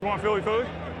Want Philly?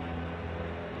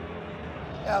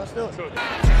 Yeah, let's do it.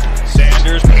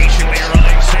 Sanders patiently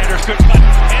running. Sanders good cut.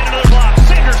 And another block.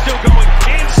 Sanders still going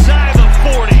inside the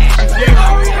 40.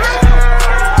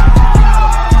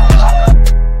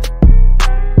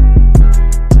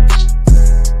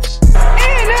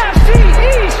 NFC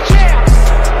East champs.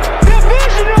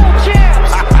 Divisional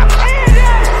champs.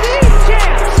 NFC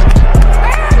champs.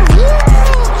 And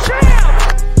world champs.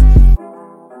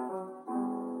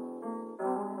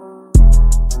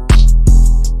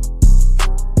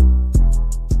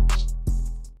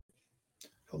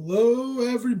 Hello,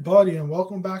 everybody, and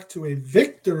welcome back to a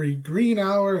Victory Green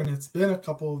Hour. And it's been a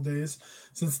couple of days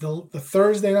since the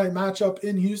Thursday night matchup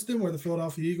in Houston, where the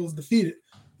Philadelphia Eagles defeated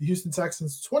the Houston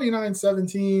Texans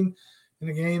 29-17 in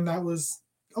a game that was,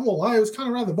 I'm gonna lie, it was kind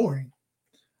of rather boring.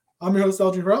 I'm your host,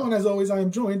 LG Burrell, and as always, I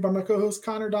am joined by my co-host,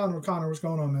 Connor Donald. Connor, what's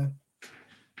going on, man?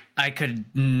 I could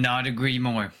not agree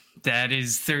more. That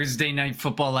is Thursday night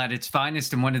football at its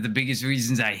finest, and one of the biggest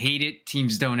reasons I hate it.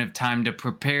 Teams don't have time to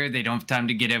prepare. They don't have time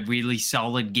to get a really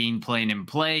solid game plan in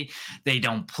play. They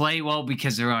don't play well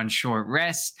because they're on short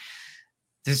rest.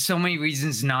 There's so many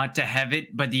reasons not to have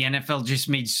it, but the NFL just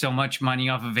made so much money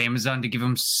off of Amazon to give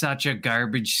them such a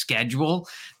garbage schedule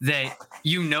that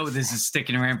this is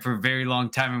sticking around for a very long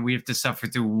time, and we have to suffer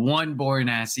through one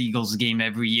boring-ass Eagles game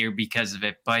every year because of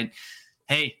it. But,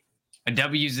 hey, a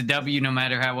W is a W no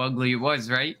matter how ugly it was,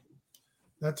 right?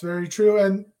 That's very true.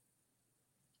 And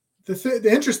the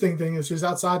interesting thing is just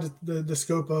outside the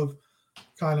scope of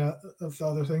kind of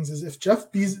other things is if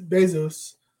Jeff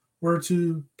Bezos were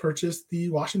to purchase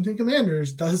the Washington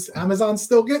Commanders, does Amazon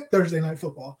still get Thursday Night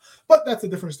Football? But that's a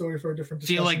different story for a different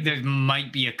discussion. I feel like there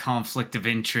might be a conflict of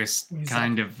interest,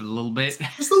 kind of a little bit.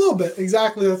 Just a little bit,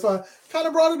 exactly. That's why I kind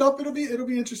of brought it up. It'll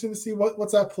be interesting to see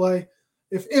what's at play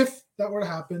if that were to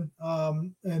happen.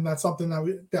 And that's something that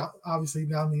we obviously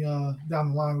down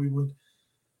the line we would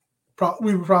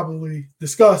probably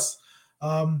discuss.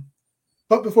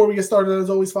 But before we get started, as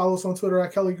always, follow us on Twitter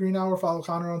at Kelly Green Hour. Follow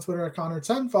Connor on Twitter at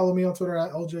Connor10. Follow me on Twitter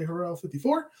at LJ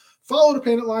Harrell54. Follow the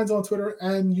Painted Lines on Twitter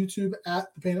and YouTube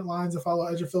at the Painted Lines, and follow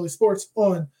Edge of Philly Sports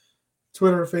on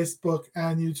Twitter, Facebook,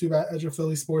 and YouTube at Edge of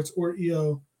Philly Sports or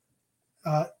EOS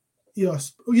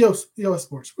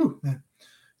Sports. Woo, man.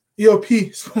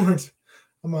 EOP Sports.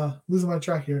 I'm losing my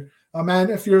track here. Man,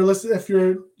 if you're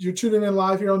tuning in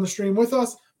live here on the stream with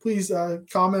us, please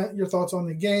comment your thoughts on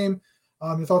the game.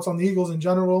 Your thoughts on the Eagles in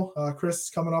general. Chris is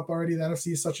coming up already. The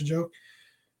NFC is such a joke.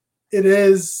 It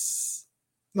is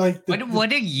like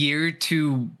what a year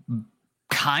to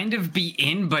kind of be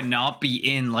in but not be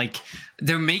in. Like,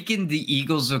 they're making the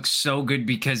Eagles look so good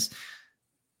because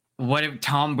what if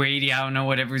Tom Brady, I don't know,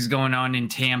 whatever's going on in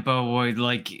Tampa, or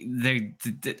like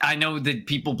I know that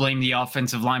people blame the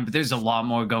offensive line, but there's a lot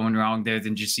more going wrong there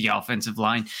than just the offensive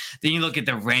line. Then you look at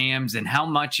the Rams and how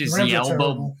much is the elbow.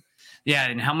 Terrible. Yeah,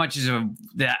 and how much is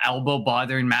the elbow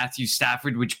bothering Matthew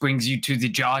Stafford, which brings you to the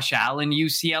Josh Allen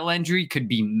UCL injury, could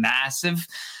be massive.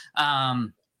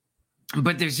 But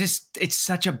it's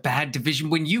such a bad division.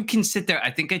 When you can sit there,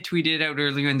 I think I tweeted out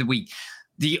earlier in the week,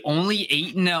 the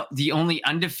only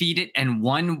undefeated and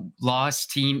one loss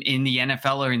team in the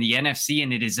NFL or in the NFC,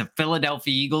 and it is the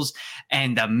Philadelphia Eagles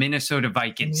and the Minnesota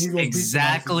Vikings.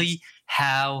 Exactly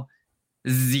how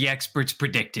the experts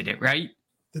predicted it, right?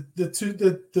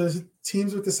 The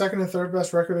teams with the second and third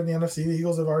best record in the NFC, the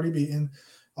Eagles have already beaten.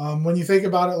 When you think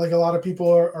about it, like a lot of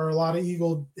people are a lot of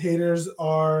Eagle haters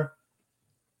are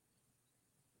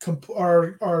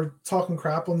talking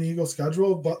crap on the Eagles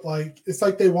schedule, but like it's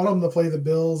like they want them to play the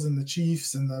Bills and the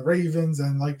Chiefs and the Ravens,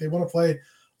 and like they want to play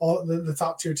all the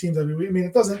top tier teams every week. I mean,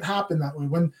 it doesn't happen that way.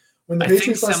 When the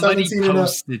Patriots are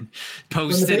 17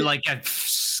 posted like a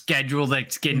schedule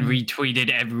that's getting retweeted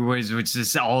everywhere, which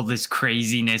is all this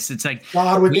craziness. It's like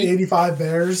with the 85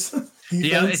 Bears.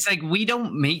 Yeah, it's like we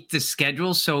don't make the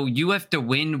schedule, so you have to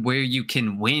win where you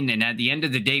can win. And at the end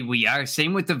of the day, we are.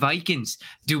 Same with the Vikings.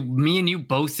 Do me and you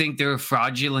both think they're a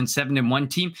fraudulent 7-1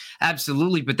 team?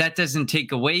 Absolutely, but that doesn't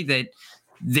take away that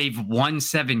they've won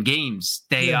 7 games.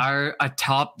 They are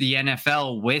atop the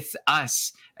NFL with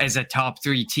us as a top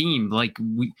 3 team. Like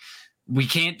we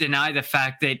can't deny the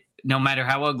fact that no matter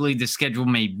how ugly the schedule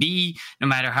may be, no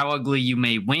matter how ugly you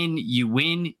may win, you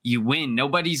win, you win.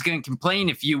 Nobody's going to complain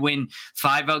if you win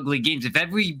 5 ugly games. If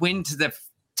every win to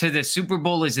the Super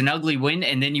Bowl is an ugly win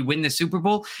and then you win the Super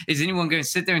Bowl, is anyone going to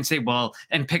sit there and say, well,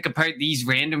 and pick apart these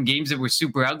random games that were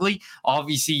super ugly?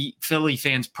 Obviously, Philly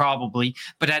fans probably,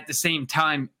 but at the same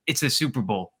time, it's a Super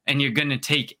Bowl and you're going to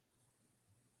take it.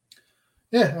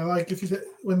 Yeah, like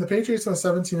when the Patriots went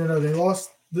 17-0, they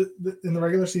lost in the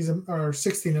regular season, or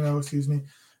 16-0, excuse me.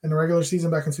 in the regular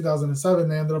season back in 2007.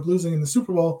 They ended up losing in the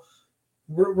Super Bowl.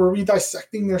 Were we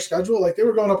dissecting their schedule? Like they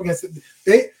were going up against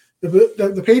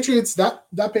the Patriots.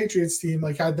 That Patriots team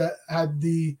like had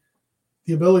the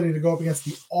ability to go up against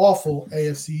the awful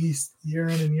AFC East year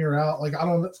in and year out. Like I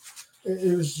don't.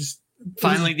 It was just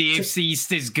finally the AFC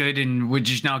East is good, and we're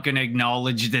just not going to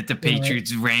acknowledge that the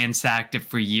Patriots ransacked it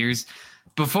for years.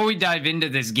 Before we dive into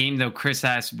this game, though, Chris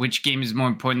asked, which game is more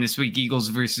important this week, Eagles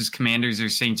versus Commanders or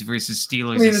Saints versus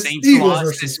Steelers? The Saints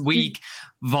lost this week,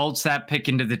 vaults that pick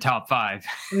into the top 5.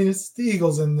 I mean, it's the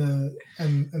Eagles and the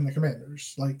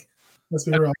Commanders. Like, let's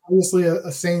be real. Obviously,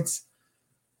 a Saints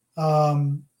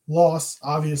loss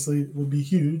obviously would be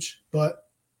huge, but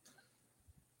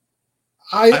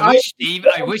I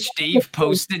wish Dave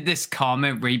posted this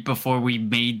comment right before we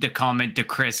made the comment to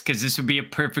Chris, because this would be a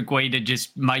perfect way to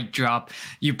just mic drop.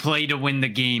 You play to win the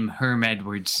game, Herm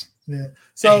Edwards. Yeah.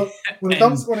 So when it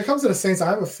comes to the Saints, I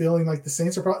have a feeling like the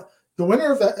Saints are probably the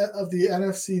winner of the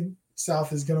NFC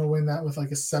South is going to win that with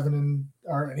like a 7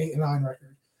 or an 8-9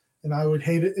 record, and I would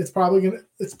hate it. It's probably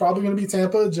gonna be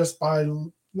Tampa just by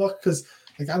luck, because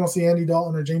like I don't see Andy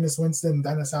Dalton or Jameis Winston and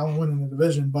Dennis Allen winning the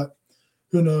division, but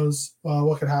who knows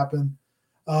what could happen.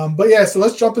 But yeah, so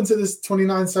let's jump into this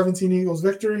 29-17 Eagles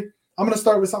victory. I'm going to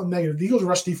start with something negative. The Eagles'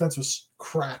 rush defense was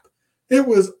crap. It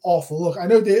was awful. Look,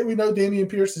 we know Dameon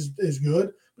Pierce is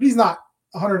good, but he's not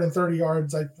 130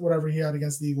 yards, like whatever he had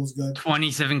against the Eagles, good.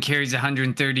 27 carries,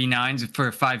 139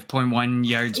 for 5.1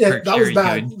 yards per carry. That was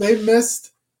bad. Good.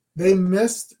 They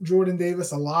missed Jordan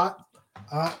Davis a lot.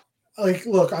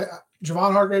 Javon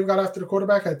Hargrave got after the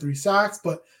quarterback, had 3 sacks,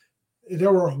 but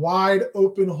there were wide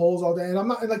open holes all day. And I'm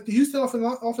not like the Houston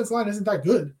offense line isn't that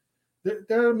good.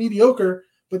 They're mediocre,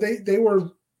 but they were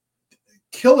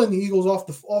killing the Eagles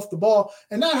off the ball.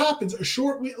 And that happens a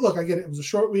short week. Look, I get it. It was a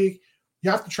short week.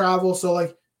 You have to travel. So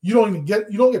like you don't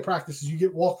get practices, you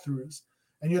get walkthroughs.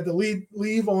 And you have to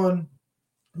leave on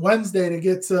Wednesday to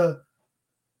get to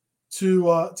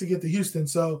get to Houston.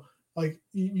 So like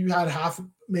you had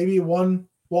maybe 1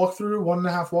 walkthrough,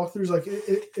 1.5 walkthroughs. Like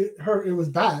it hurt. It was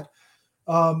bad.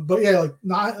 But yeah, like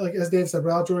not like as Dave said,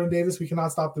 without Jordan Davis, we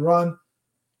cannot stop the run.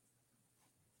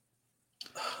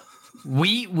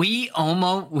 We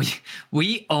almost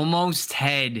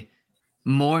had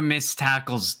more missed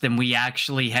tackles than we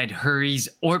actually had hurries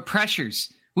or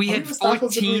pressures. We had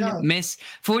 14 missed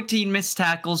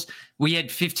tackles. We had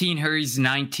 15 hurries,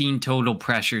 19 total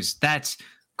pressures. That's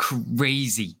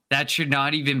crazy. That should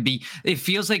not even be. It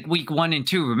feels like week 1 and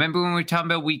 2. Remember when we were talking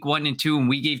about week 1 and 2 and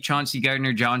we gave Chauncey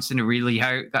Gardner-Johnson a really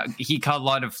hard, he caught a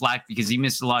lot of flack because he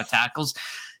missed a lot of tackles.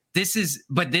 This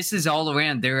is all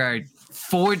around. There are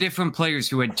 4 different players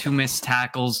who had 2 missed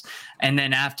tackles. And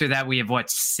then after that, we have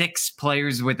 6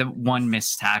 players with 1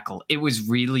 missed tackle. It was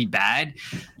really bad.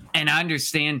 And I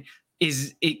understand,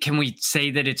 can we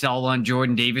say that it's all on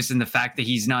Jordan Davis and the fact that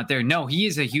he's not there? No, he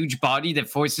is a huge body that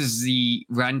forces the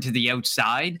run to the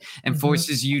outside and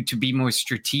forces you to be more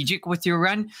strategic with your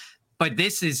run. But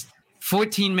this is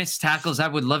 14 missed tackles. I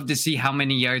would love to see how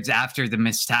many yards after the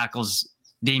missed tackles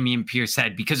Dameon Pierce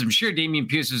had, because I'm sure Dameon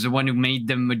Pierce was the one who made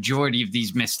the majority of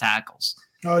these missed tackles.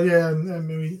 Oh yeah,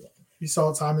 and we saw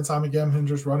it time and time again, him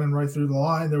just running right through the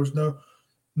line. There was none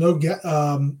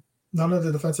of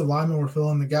the defensive linemen were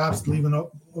filling the gaps, leaving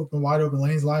wide open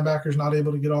lanes. Linebackers not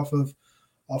able to get off of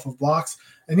blocks.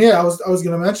 And yeah, I was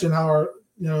going to mention how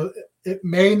it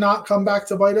may not come back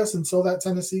to bite us until that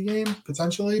Tennessee game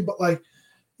potentially. But like,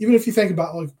 even if you think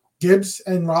about like Gibbs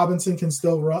and Robinson can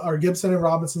still run, or Gibson and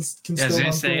Robinson can still run. I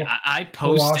was going to say, I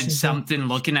posted something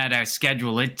looking at our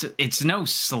schedule. It's no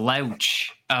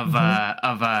slouch of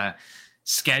a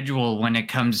schedule when it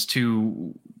comes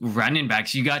to running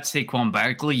backs. You got Saquon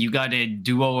Barkley, you got a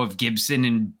duo of Gibson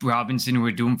and Robinson who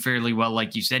are doing fairly well,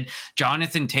 like you said.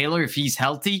 Jonathan Taylor, if he's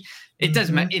healthy, it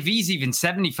doesn't matter. If he's even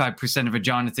 75% of a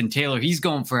Jonathan Taylor, he's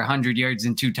going for 100 yards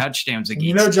and 2 touchdowns against.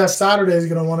 You know, Jeff Saturday is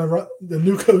going to want to run the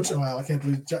new coach. Wow, I can't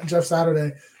believe Jeff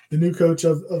Saturday, the new coach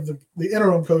of the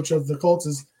interim coach of the Colts,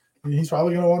 he's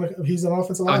probably going to want to. He's an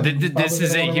offensive lineman. This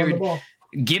is it here.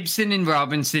 Gibson and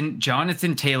Robinson,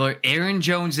 Jonathan Taylor, Aaron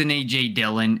Jones and A.J.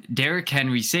 Dillon, Derrick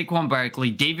Henry, Saquon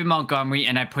Barkley, David Montgomery,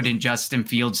 and I put in Justin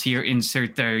Fields here.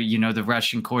 Insert the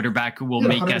Russian quarterback who will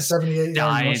make us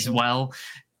die as well.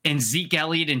 And Zeke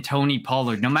Elliott and Tony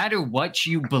Pollard. No matter what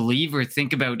you believe or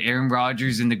think about Aaron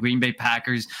Rodgers and the Green Bay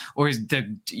Packers, or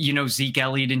Zeke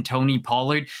Elliott and Tony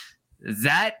Pollard,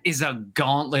 that is a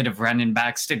gauntlet of running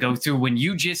backs to go through when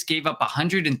you just gave up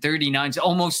 139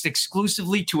 almost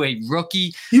exclusively to a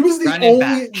rookie. He was the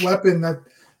only weapon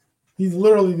he's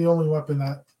literally the only weapon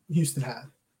that Houston had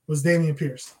was Dameon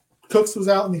Pierce. Cooks was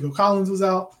out, Nico Collins was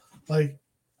out. Like,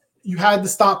 you had to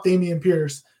stop Dameon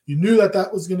Pierce. You knew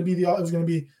that was going to be it was going to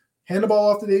be hand the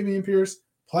ball off to Dameon Pierce,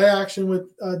 play action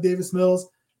with Davis Mills,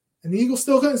 and the Eagles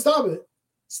still couldn't stop it.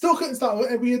 Still couldn't stop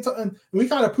it. And we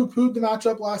kind of poo-pooed the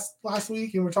matchup last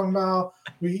week, and we're talking about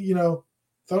we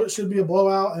thought it should be a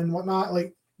blowout and whatnot.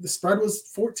 Like the spread was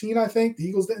 14, I think. The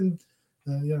Eagles didn't.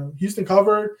 Houston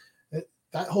covered.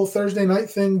 That whole Thursday night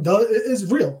thing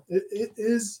is real. It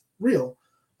is real.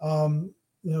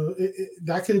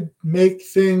 That could make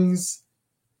things,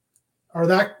 or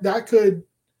that could.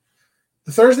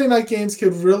 The Thursday night games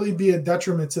could really be a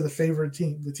detriment to the favorite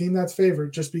team, the team that's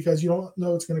favored, just because you don't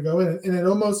know it's going to go in. And it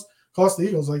almost cost the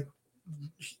Eagles. Like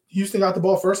Houston got the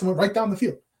ball first and went right down the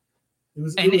field.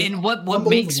 And what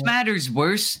makes matters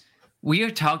worse, we are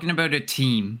talking about a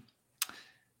team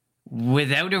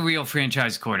without a real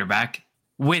franchise quarterback,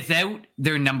 without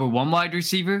their number one wide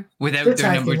receiver, without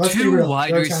their number two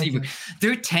wide receiver.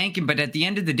 They're tanking, but at the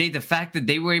end of the day, the fact that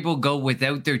they were able to go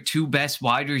without their two best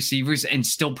wide receivers and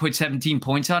still put 17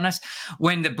 points on us,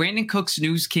 when the Brandon Cooks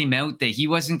news came out that he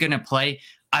wasn't going to play,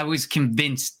 I was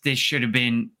convinced this should have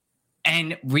been,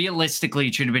 and realistically,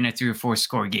 it should have been a 3 or 4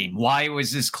 score game. Why it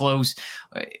was this close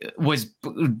was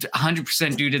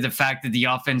 100% due to the fact that the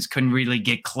offense couldn't really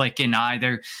get clicking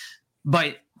either.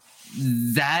 But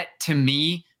that, to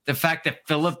me, the fact that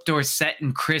Philip Dorsett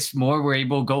and Chris Moore were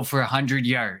able to go for 100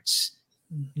 yards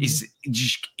is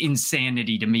just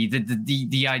insanity to me.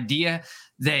 The idea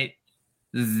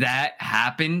that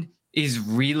happened is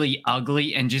really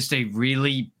ugly and just a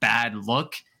really bad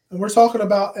look. And we're talking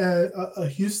about a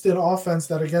Houston offense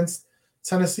that against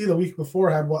Tennessee the week before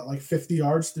had 50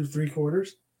 yards through 3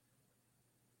 quarters.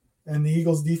 And the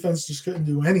Eagles defense just couldn't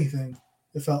do anything,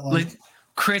 it felt like.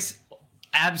 Chris,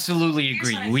 absolutely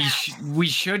agree. We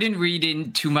shouldn't read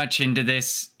in too much into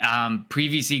this.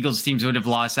 Previous Eagles teams would have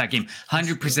lost that game.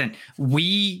 100%.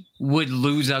 We would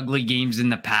lose ugly games in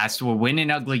the past. We're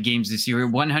winning ugly games this year.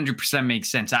 100%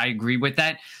 makes sense. I agree with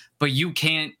that. But you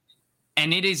can't,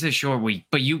 and it is a short week,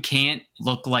 but you can't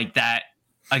look like that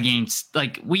against,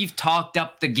 we've talked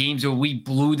up the games where we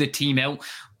blew the team out,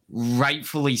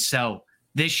 rightfully so.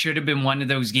 This should have been one of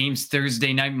those games,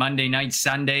 Thursday night, Monday night,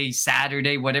 Sunday,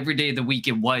 Saturday, whatever day of the week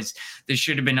it was. This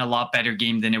should have been a lot better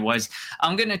game than it was.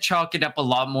 I'm going to chalk it up a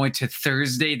lot more to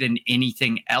Thursday than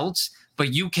anything else,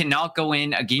 but you cannot go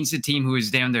in against a team who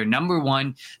is down their number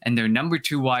 1 and their number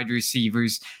 2 wide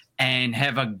receivers and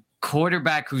have a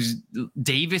quarterback who's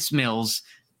Davis Mills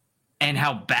and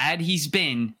how bad he's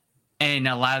been and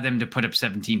allow them to put up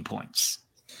 17 points.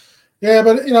 Yeah,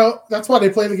 but that's why they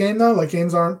play the game though. The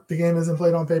game isn't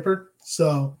played on paper.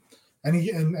 So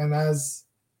and as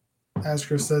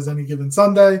Chris says, any given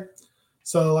Sunday.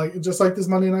 So just like this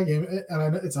Monday night game, and I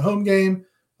know it's a home game.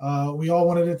 We all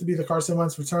wanted it to be the Carson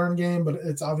Wentz return game, but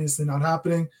it's obviously not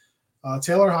happening.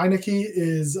 Taylor Heineke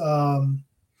is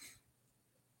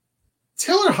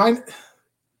Taylor Heineke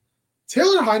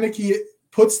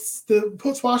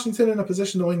puts Washington in a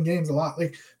position to win games a lot.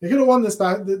 They could have won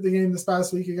the game this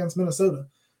past week against Minnesota.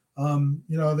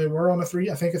 They were on a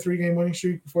 3-game winning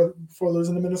streak before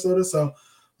losing to Minnesota. So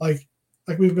like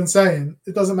we've been saying,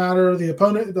 it doesn't matter the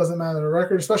opponent, it doesn't matter the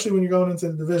record, especially when you're going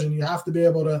into the division. You have to be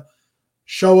able to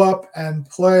show up and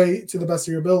play to the best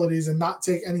of your abilities and not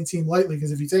take any team lightly.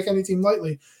 Because if you take any team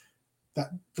lightly, that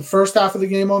the first half of the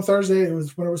game on Thursday,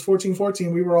 when it was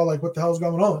 14-14, we were all like, what the hell's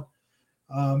going on?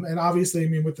 And obviously,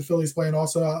 with the Phillies playing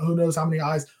also, who knows how many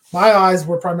eyes. My eyes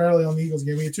were primarily on the Eagles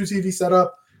game. We had 2 TVs set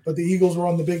up, but the Eagles were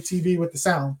on the big TV with the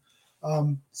sound.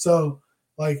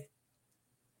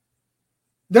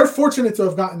 They're fortunate to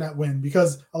have gotten that win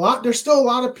because there's still a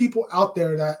lot of people out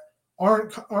there that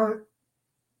aren't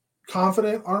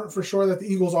confident, aren't for sure that the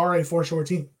Eagles are a for-sure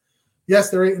team. Yes,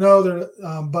 they're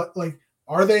 8-0, but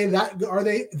are they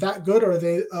that good? Or are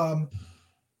they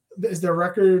is their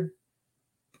record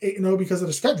 8-0 because of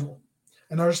the schedule?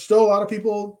 And there's still a lot of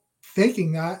people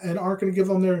thinking that and aren't going to give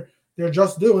them their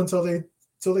just due until they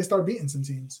start beating some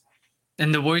teams.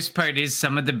 And the worst part is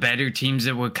some of the better teams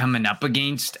that we're coming up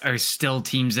against are still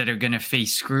teams that are going to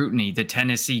face scrutiny. The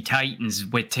Tennessee Titans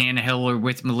with Tannehill or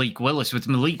with Malik Willis. With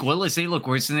Malik Willis, they look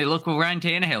worse than they look with Ryan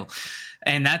Tannehill.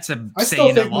 And that's I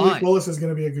still think Malik Willis is going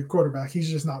to be a good quarterback. He's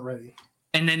just not ready.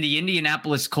 And then the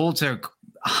Indianapolis Colts are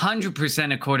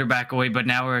 100% a quarterback away, but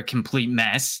now are a complete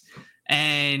mess.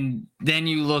 And then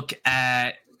you look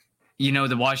at,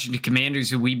 the Washington Commanders,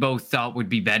 who we both thought would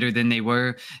be better than they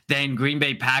were. Then Green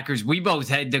Bay Packers. We both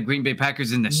had the Green Bay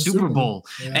Packers in the Super Bowl,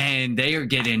 and they are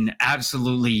getting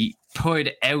absolutely put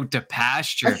out to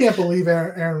pasture. I can't believe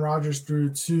Aaron Rodgers threw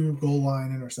 2 goal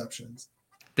line interceptions.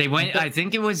 They went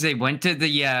to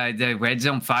the red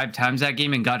zone 5 times that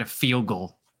game and got a field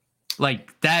goal.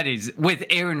 Like, that is with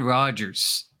Aaron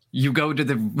Rodgers. You go to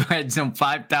the red zone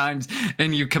 5 times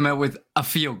and you come out with a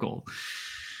field goal.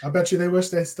 I bet you they wish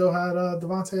they still had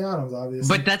Devontae Adams,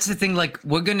 obviously. But that's the thing. Like,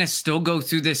 we're going to still go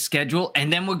through this schedule,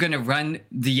 and then we're going to run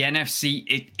the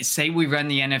NFC. Say we run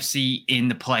the NFC in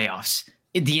the playoffs.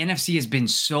 The NFC has been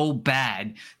so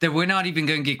bad that we're not even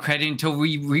going to get credit until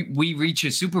we reach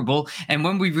a Super Bowl. And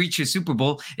when we reach a Super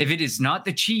Bowl, if it is not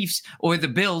the Chiefs or the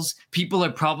Bills, people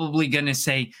are probably going to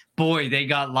say, boy, they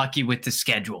got lucky with the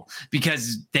schedule,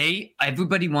 because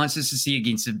everybody wants us to see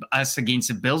against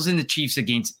the Bills and the Chiefs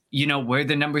against, we're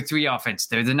the number 3 offense.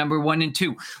 They're the number 1 and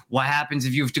 2. What happens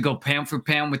if you have to go pound for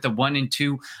pound with the 1 and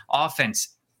 2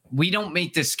 offense? We don't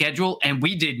make the schedule, and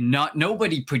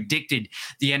nobody predicted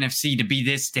the NFC to be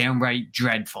this downright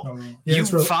dreadful. Yeah,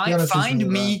 find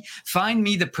me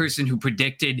the person who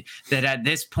predicted that at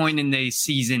this point in the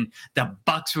season, the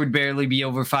Bucs would barely be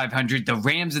over 500. The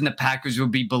Rams and the Packers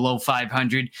would be below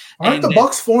 500. Aren't the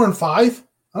Bucs 4-5?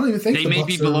 I don't even think they may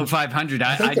be below 500.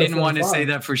 I didn't want to say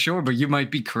that for sure, but you might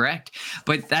be correct.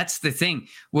 But that's the thing.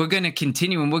 We're going to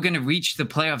continue, and we're going to reach the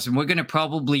playoffs, and we're going to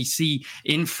probably see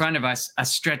in front of us a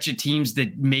stretch of teams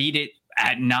that made it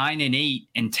at 9-8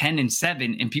 and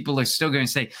 10-7, and people are still going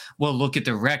to say, well, look at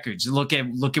the records. Look at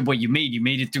what you made. You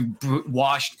made it through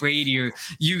washed Brady or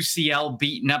UCL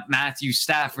beating up Matthew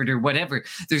Stafford or whatever.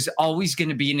 There's always going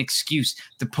to be an excuse.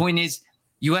 The point is,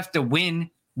 you have to win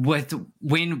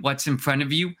what's in front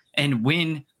of you and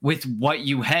win with what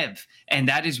you have. And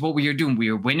that is what we are doing. We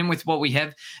are winning with what we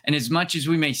have. And as much as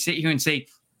we may sit here and say,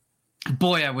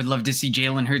 boy, I would love to see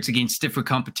Jalen Hurts against stiffer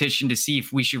competition to see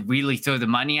if we should really throw the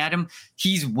money at him,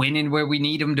 he's winning where we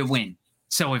need him to win.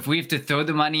 So if we have to throw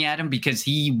the money at him because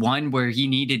he won where he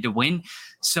needed to win,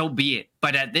 so be it.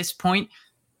 But at this point,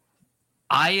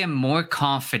 I am more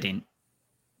confident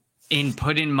in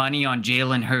putting money on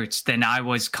Jalen Hurts than I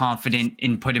was confident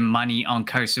in putting money on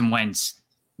Carson Wentz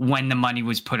when the money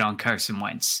was put on Carson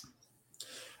Wentz.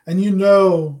 And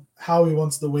how he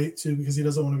wants to wait too, because he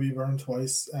doesn't want to be burned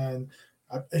twice. And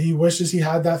he wishes he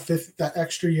had that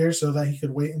extra year so that he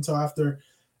could wait until after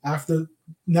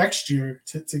next year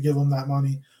to give him that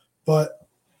money. But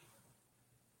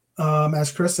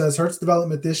as Chris says, Hurts'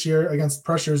 development this year against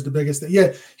pressure is the biggest thing.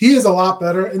 Yeah, he is a lot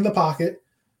better in the pocket.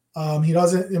 He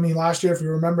doesn't, last year, if you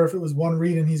remember, if it was one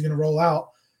read and he's going to roll out,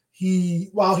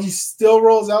 while he still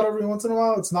rolls out every once in a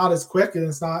while, it's not as quick and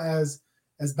it's not as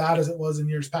bad as it was in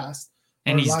years past.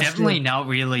 And he's definitely not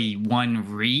really one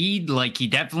read. Like, he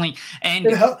definitely, and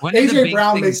AJ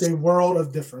Brown makes a world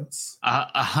of difference.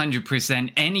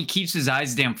 100%. And he keeps his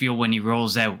eyes downfield when he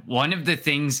rolls out. One of the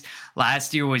things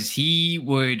last year was he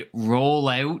would roll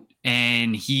out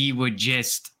and he would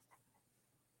just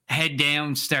head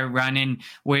down, start running,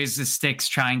 where's the sticks,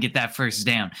 try and get that first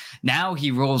down. Now he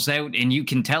rolls out and you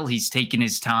can tell he's taking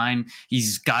his time.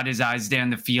 He's got his eyes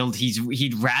down the field.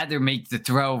 He'd rather make the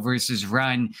throw versus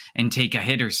run and take a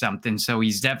hit or something. So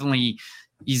he's definitely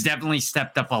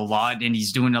stepped up a lot and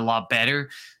he's doing a lot better.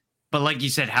 But like you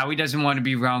said, Howie doesn't want to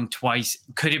be wrong twice.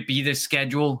 Could it be the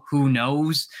schedule? Who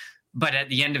knows? But at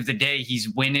the end of the day, he's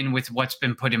winning with what's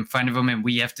been put in front of him, and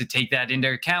we have to take that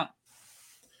into account.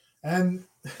 And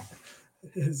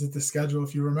is it the schedule?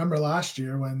 If you remember last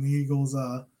year when the Eagles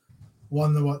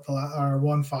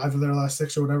won 5 of their last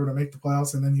 6 or whatever to make the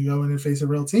playoffs, and then you go in and face a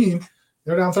real team,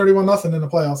 they're down 31-0 in the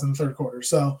playoffs in the third quarter.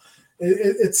 So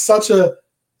it's such a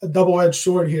double-edged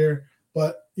sword here.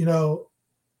 But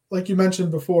like you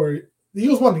mentioned before, the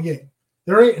Eagles won the game.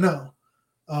 They're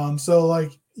 8-0. So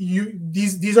like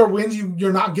these are wins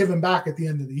you're not giving back at the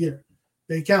end of the year.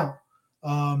 They count.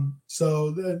 And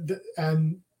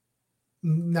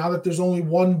now that there's only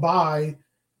one bye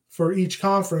for each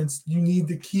conference, you need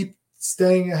to keep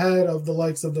staying ahead of the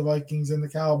likes of the Vikings and the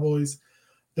Cowboys.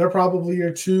 They're probably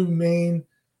your 2 main,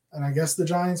 and I guess the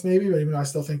Giants maybe, but even I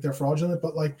still think they're fraudulent.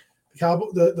 But like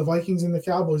the Vikings and the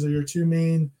Cowboys are your 2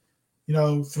 main,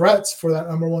 threats for that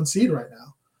number 1 seed right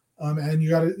now. And you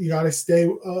gotta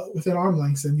stay within arm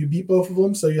lengths, and you beat both of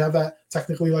them, so you have that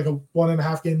technically like a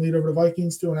 1.5 game lead over the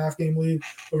Vikings, 2.5 game lead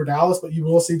over Dallas. But you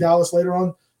will see Dallas later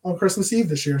on Christmas Eve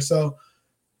this year. So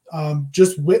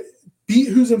just beat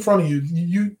who's in front of you.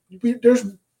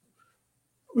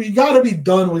 We got to be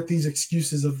done with these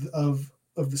excuses of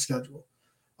the schedule,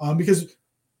 because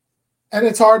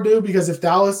it's hard to, because if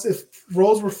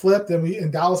roles were flipped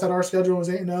and Dallas had our schedule and was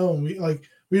 8-0 and we'd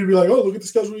be like, oh, look at the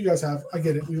schedule you guys have. I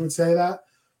get it. We would say that,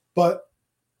 but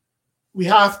we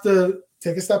have to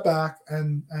take a step back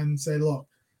and say, look,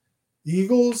 the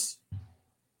Eagles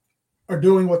are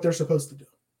doing what they're supposed to do.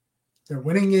 They're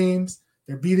winning games.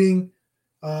 They're beating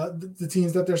the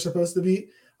teams that they're supposed to beat.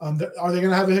 Are they going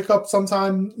to have a hiccup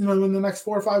sometime, in the next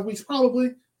 4 or 5 weeks?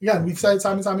 Probably. Again, we've said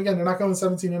time and time again, they're not going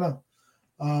 17-0.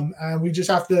 And we just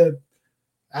have to,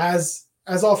 as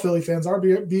all Philly fans are,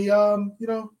 be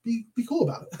cool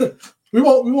about it. we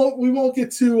won't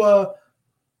get too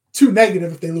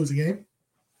negative if they lose a game.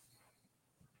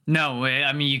 No,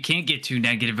 I mean, you can't get too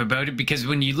negative about it because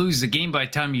when you lose the game, by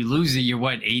the time you lose it, you're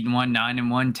 8-1,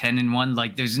 9-1, 10-1.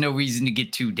 Like, there's no reason to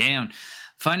get too down.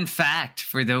 Fun fact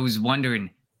for those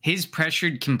wondering, his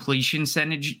pressured completion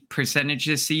percentage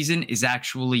this season is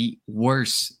actually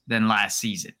worse than last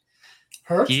season.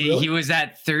 He was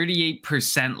at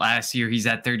 38% last year. He's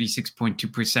at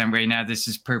 36.2% right now. This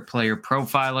is per player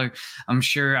profiler. I'm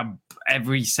sure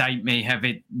every site may have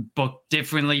it booked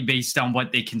differently based on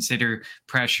what they consider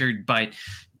pressured, but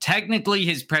technically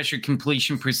his pressure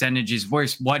completion percentage is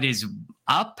worse. What is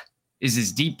up is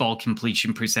his deep ball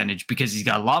completion percentage because he's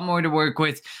got a lot more to work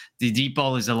with. The deep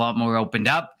ball is a lot more opened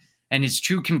up, and his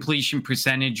true completion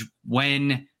percentage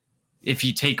if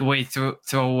you take away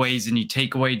throwaways and you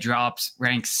take away drops,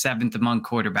 ranks 7th among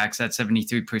quarterbacks at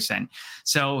 73%.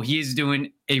 So he is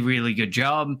doing a really good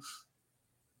job.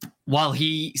 While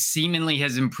he seemingly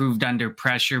has improved under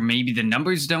pressure, maybe the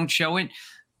numbers don't show it,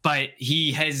 but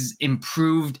he has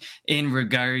improved in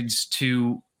regards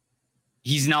to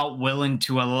he's not willing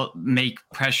to make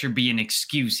pressure be an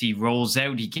excuse. He rolls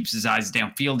out, he keeps his eyes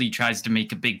downfield, he tries to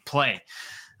make a big play.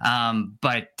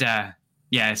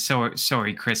 Yeah,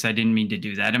 sorry, Chris. I didn't mean to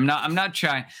do that. I'm not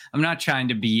trying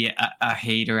to be a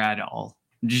hater at all.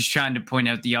 I'm just trying to point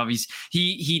out the obvious.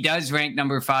 He does rank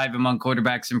number 5 among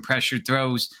quarterbacks in pressure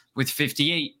throws with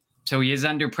 58. So he is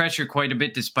under pressure quite a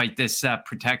bit despite this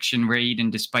protection rate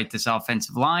and despite this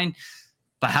offensive line.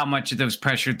 But how much of those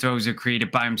pressure throws are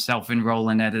created by himself and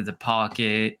rolling out of the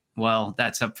pocket? Well,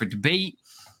 that's up for debate.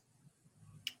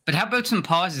 But how about some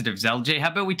positives, LJ?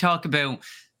 How about we talk about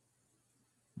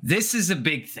this is a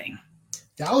big thing.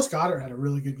 Dallas Goedert had a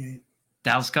really good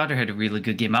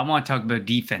game. I want to talk about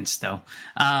defense, though.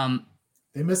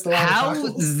 They missed a lot of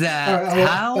tackles.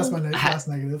 That's my last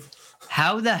negative.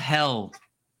 How the hell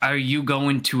are you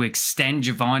going to extend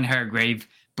Javon Hargrave,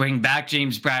 bring back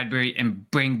James Bradbury, and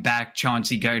bring back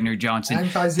Chauncey Gardner-Johnson? And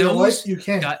Kaiser White, you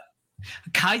can't.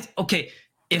 Okay,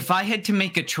 if I had to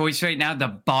make a choice right now, the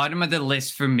bottom of the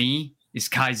list for me is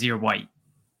Kaiser White.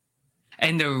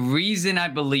 And the reason I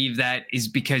believe that is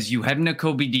because you have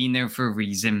Nakobe Dean there for a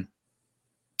reason.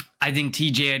 I think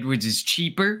TJ Edwards is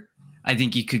cheaper. I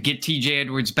think you could get TJ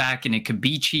Edwards back and it could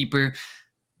be cheaper.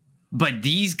 But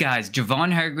these guys,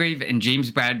 Javon Hargrave and James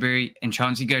Bradbury and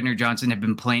Chauncey Gardner-Johnson, have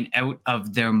been playing out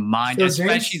of their mind, so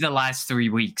especially the last 3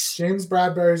 weeks. James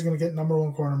Bradbury is going to get number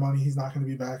 1 corner money. He's not going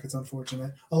to be back. It's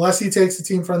unfortunate. Unless he takes a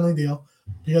team-friendly deal.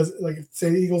 Because, say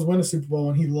the Eagles win a Super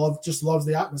Bowl and he just loves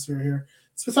the atmosphere here.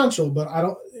 It's potential, but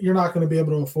you're not going to be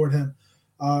able to afford him.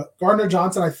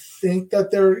 Gardner-Johnson, I think that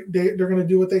they're going to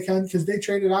do what they can because they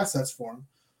traded assets for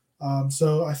him.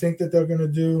 So I think that they're going to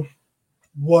do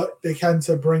what they can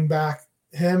to bring back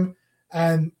him.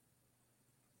 And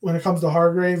when it comes to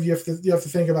Hargrave, you have to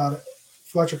think about it.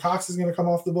 Fletcher Cox is going to come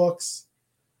off the books.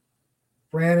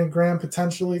 Brandon Graham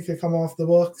potentially could come off the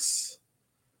books.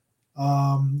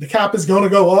 The cap is going to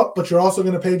go up, but you're also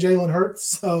going to pay Jalen Hurts.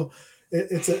 So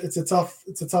it's a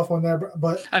tough one there.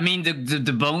 But I mean,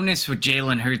 the bonus with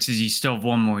Jalen Hurts is you still have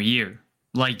 1 more year.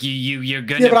 Like you're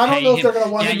going to pay him. Yeah, but I don't know if they're going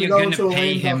to want him to go into a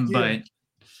lame duck year. But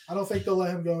I don't think they'll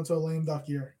let him go into a lame duck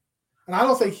year. And I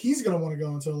don't think he's going to want to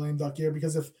go into a lame duck year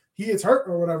because if he gets hurt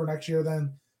or whatever next year,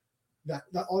 then that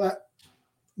all that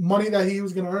money that he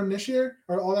was going to earn this year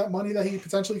or all that money that he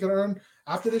potentially could earn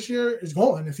after this year is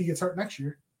gone if he gets hurt next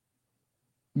year.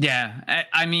 Yeah.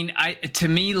 I mean, to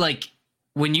me, like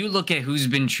when you look at who's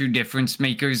been true difference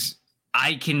makers,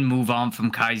 I can move on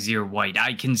from Kaiser White.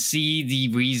 I can see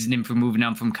the reasoning for moving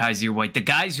on from Kaiser White. The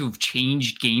guys who have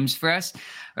changed games for us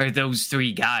are those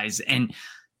 3 guys. And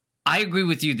I agree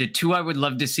with you. The 2 I would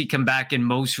love to see come back and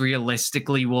most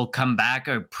realistically will come back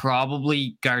are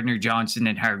probably Gardner-Johnson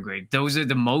and Hargrave. Those are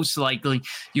the most likely.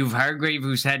 You have Hargrave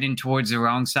who's heading towards the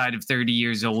wrong side of 30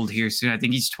 years old here soon. I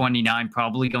think he's 29,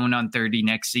 probably going on 30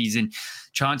 next season.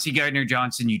 Chauncey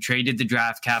Gardner-Johnson, you traded the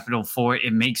draft capital for.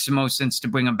 It makes the most sense to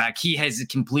bring him back. He has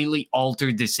completely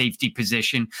altered the safety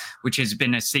position, which has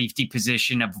been a safety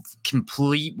position of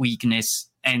complete weakness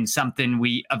and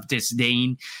something of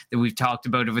disdain that we've talked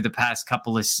about over the past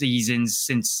couple of seasons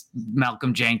since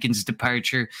Malcolm Jenkins'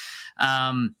 departure.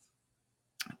 Javon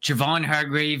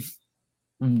Hargrave,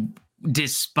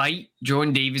 despite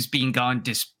Jordan Davis being gone,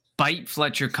 despite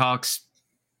Fletcher Cox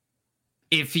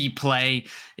if you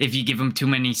give him too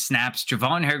many snaps.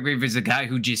 Javon Hargrave is a guy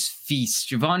who just feasts.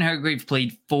 Javon Hargrave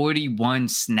played 41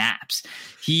 snaps.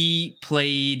 He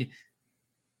played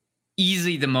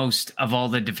easily the most of all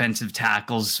the defensive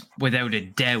tackles, without a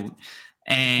doubt.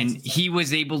 And he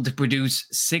was able to produce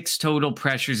 6 total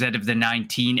pressures out of the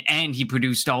 19, and he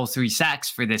produced all 3 sacks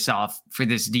for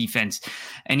this defense.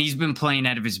 And he's been playing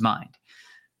out of his mind.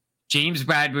 James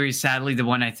Bradbury is sadly the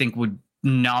one I think would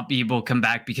not be able to come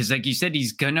back, because like you said,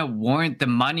 he's going to warrant the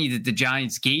money that the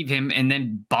Giants gave him and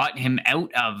then bought him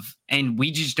out of. And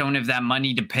we just don't have that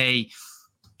money to pay,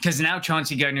 because now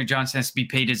Chauncey Gardner-Johnson has to be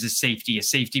paid as a safety. A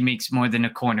safety makes more than a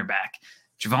cornerback.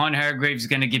 Javon Hargrave is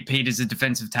going to get paid as a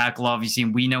defensive tackle, obviously,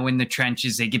 and we know in the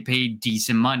trenches they get paid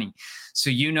decent money.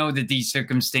 So you know that these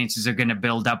circumstances are going to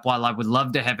build up. While I would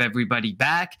love to have everybody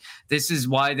back, this is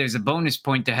why there's a bonus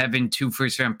point to having 2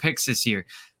 first-round picks this year.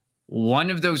 One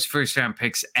of those first-round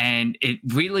picks, and it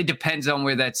really depends on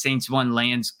where that Saints one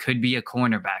lands, could be a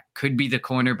cornerback, could be the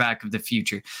cornerback of the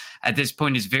future. At this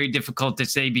point, it's very difficult to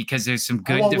say because there's some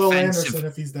good defensive. Will Anderson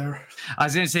if he's there. I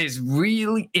was going to say, it's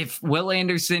really, if Will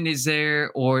Anderson is there,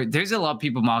 or there's a lot of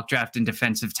people mock drafting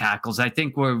defensive tackles. I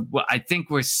think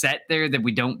we're set there that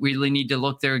we don't really need to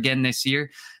look there again this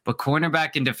year. But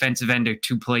cornerback and defensive end are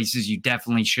 2 places you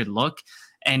definitely should look.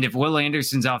 And if Will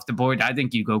Anderson's off the board, I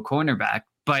think you go cornerback.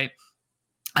 But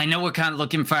I know we're kind of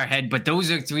looking far ahead, but those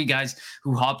are 3 guys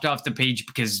who hopped off the page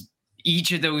because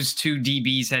each of those 2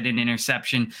 DBs had an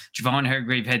interception. Javon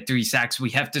Hargrave had 3 sacks.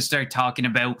 We have to start talking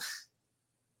about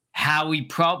how we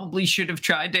probably should have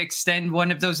tried to extend one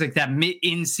of those, like that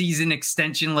in-season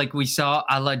extension like we saw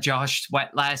a la Josh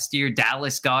Sweat last year,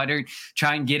 Dallas Goedert,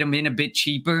 try and get them in a bit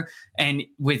cheaper. And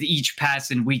with each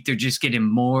passing week, they're just getting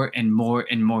more and more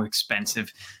and more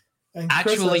expensive. And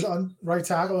Chris says right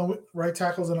tackle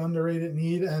is an underrated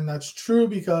need, and that's true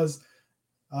because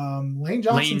Lane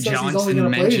Johnson says he's only going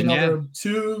to play another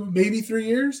 2, maybe 3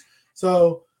 years.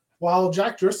 So while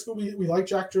Jack Driscoll, we like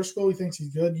Jack Driscoll, we thinks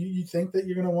he's good. You think that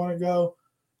you're going to want to go.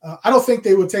 I don't think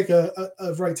they would take a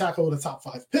right tackle with a top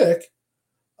 5 pick,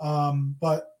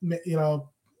 but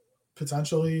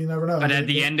potentially, you never know. But at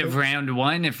the end of round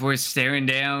 1, if we're staring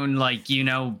down,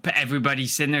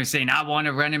 everybody's sitting there saying, I want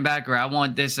a running back or I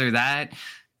want this or that,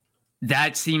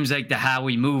 that seems like the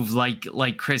Howie move.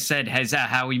 Like Chris said, has that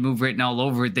Howie move written all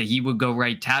over it, that he would go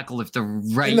right tackle if the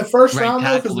right, in the first right round,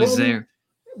 tackle is there.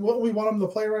 What we want them to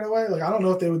play right away? I don't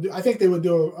know if they would do. I think they would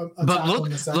do a but tackle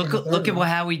in the second look at what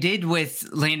Howie did with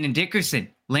Landon Dickerson.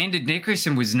 Landon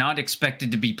Dickerson was not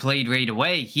expected to be played right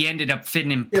away. He ended up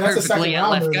fitting him perfectly at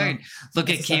left guard. Look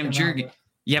at Cam Jurgen.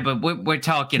 Yeah, but we're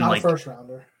talking not a first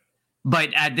rounder. But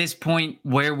at this point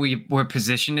where we were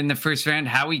positioned in the first round,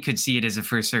 Howie could see it as a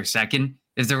first or second.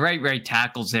 If the right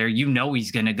tackle's there,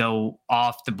 he's going to go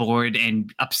off the board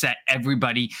and upset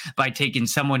everybody by taking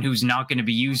someone who's not going to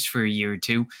be used for a year or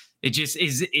 2. It just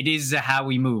is. It is a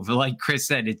Howie move. Like Chris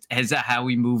said, it has a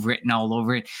Howie move written all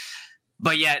over it.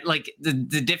 But yeah,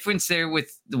 the difference there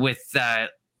with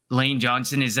Lane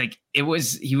Johnson is he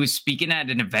was speaking at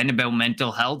an event about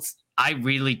mental health. I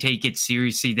really take it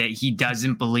seriously that he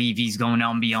doesn't believe he's going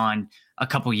on beyond a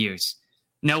couple years.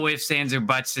 No ifs, ands, or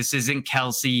buts. This isn't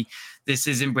Kelsey. This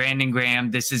isn't Brandon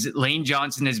Graham. Lane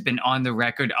Johnson has been on the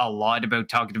record a lot about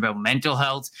talking about mental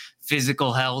health,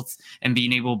 physical health, and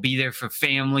being able to be there for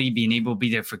family, being able to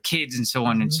be there for kids, and so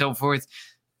on and so forth,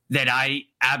 that I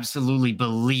absolutely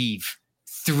believe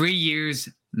 3 years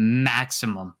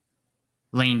maximum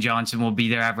Lane Johnson will be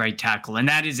there at right tackle. And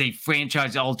that is a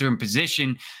franchise-altering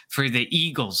position for the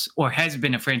Eagles, or has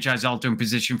been a franchise-altering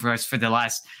position for us for the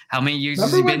last, how many years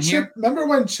has he been here? Remember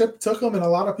when Chip took him and a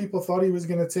lot of people thought he was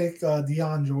going to take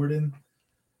Deion Jordan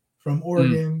from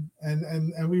Oregon,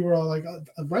 and we were all like, a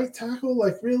right tackle?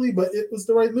 Really? But it was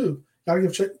the right move. Got to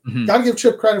give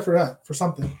Chip credit for that, for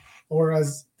something. Or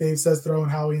as Dave says, throwing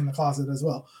Howie in the closet as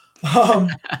well. But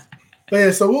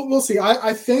yeah, so we'll see.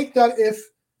 I think that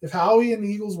if Howie and the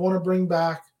Eagles want to bring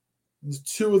back there's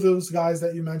 2 of those guys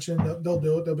that you mentioned, they'll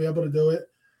do it. They'll be able to do it.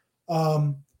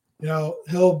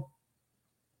 He'll,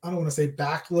 I don't want to say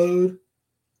backload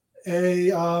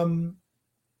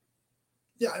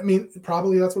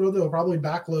probably that's what he'll do. He'll probably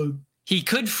backload. He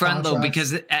could front load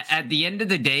because at the end of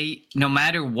the day, no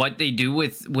matter what they do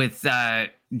with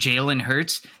Jalen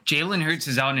Hurts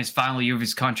is on his final year of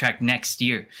his contract next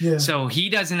year. Yeah. So he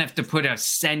doesn't have to put a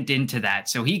cent into that.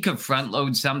 So he could front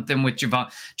load something with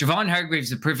Javon. Javon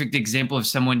Hargrave's a perfect example of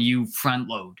someone you front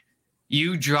load.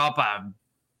 You drop a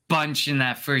bunch in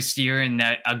that first year and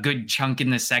a good chunk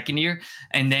in the second year.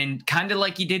 And then kind of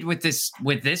like he did with this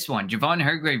one, Javon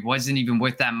Hargrave wasn't even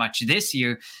worth that much this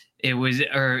year. It was,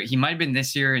 or he might have been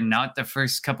this year and not the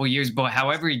first couple of years, but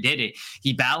however he did it,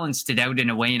 he balanced it out in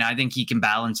a way, and I think he can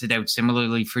balance it out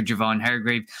similarly for Javon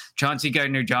Hargrave. Chauncey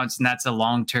Gardner-Johnson, that's a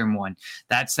long-term one.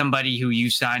 That's somebody who you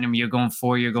sign him, you're going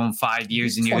 4, you're going 5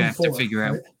 years, and you're going to have to figure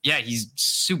out. Yeah, he's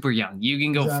super young. You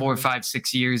can go 4, 5,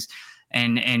 6 years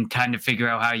and kind of figure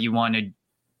out how you want to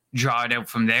draw it out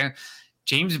from there.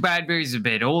 James Bradbury's a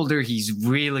bit older. He's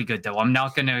really good, though. I'm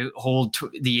not going to hold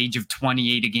the age of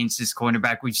 28 against this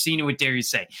cornerback. We've seen it with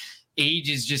Darius Slay. Age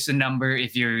is just a number.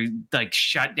 If you're like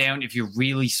shut down, if you're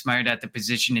really smart at the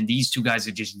position, and these two guys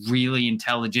are just really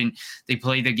intelligent. They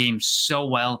play their game so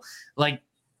well. Like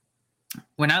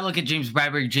when I look at James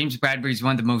Bradbury is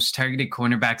one of the most targeted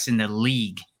cornerbacks in the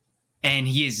league. And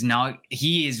he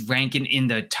is ranking in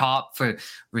the top for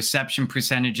reception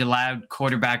percentage allowed,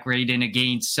 quarterback rating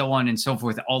against, so on and so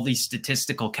forth, all these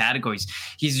statistical categories.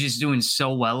 He's just doing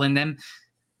so well in them.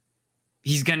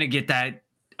 He's going to get that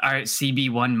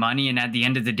CB1 money. And at the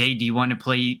end of the day, do you want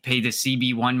to pay the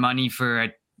CB1 money for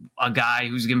a guy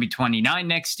who's going to be 29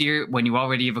 next year when you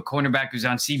already have a cornerback who's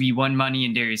on CB1 money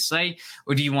and Darius Slay?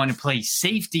 Or do you want to play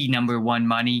safety number 1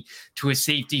 money to a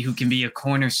safety who can be a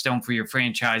cornerstone for your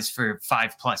franchise for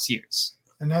 5+ years?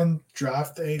 And then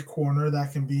draft a corner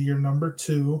that can be your number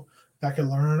 2 that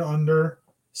can learn under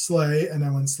Slay. And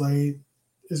then when Slay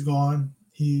is gone,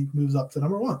 he moves up to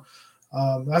number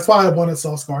 1. That's why I wanted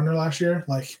Sauce Gardner last year.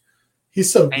 Like,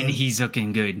 he's so good. And he's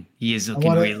looking good. He is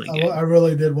looking really good. I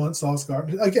really did want Sauce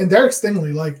Gardner. Like, and Derek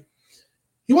Stingley, like,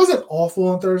 he wasn't awful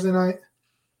on Thursday night,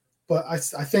 but I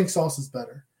think Sauce is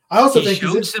better. I also think he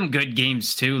showed some good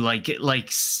games too. Like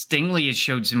Stingley has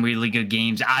showed some really good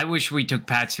games. I wish we took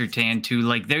Pat Surtain too.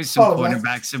 Like, there's some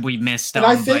quarterbacks that we missed and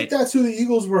on. I think that's who the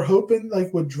Eagles were hoping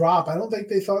like would drop. I don't think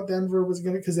they thought Denver was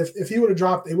going to, because if he would have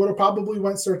dropped, they would have probably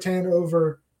went Surtain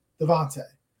over Devontae.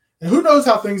 And who knows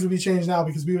how things would be changed now,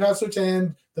 because we would have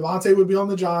Surtain, Devontae would be on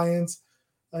the Giants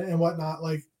and whatnot.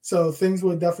 Like, so things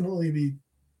would definitely be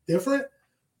different.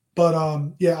 But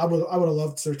yeah, I would have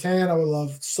loved Surtain. I would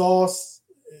love Sauce.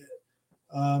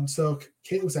 So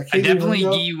was that I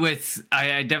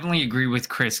definitely agree with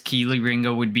Chris. Keely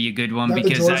Ringo would be a good one,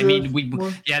 because I mean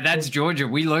that's Georgia.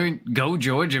 We learned go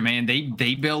Georgia, man.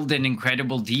 They build an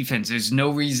incredible defense. There's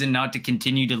no reason not to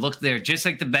continue to look there. Just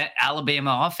like the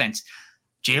Alabama offense.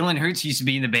 Jalen Hurts used to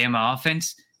be in the Bama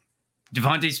offense.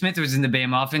 Devontae Smith was in the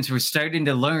Bama offense. We're starting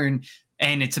to learn,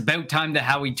 and it's about time that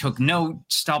Howie took note.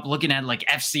 Stop looking at like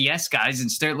FCS guys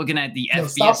and start looking at the FBS.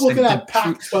 Stop looking at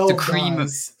Pac-12 the cream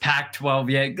guys. Of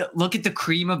Pac-12. Yeah, look at the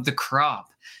cream of the crop.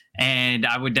 And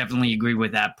I would definitely agree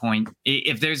with that point.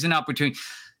 If there's an opportunity,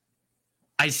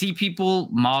 I see people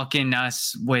mocking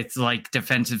us with like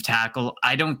defensive tackle.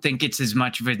 I don't think it's as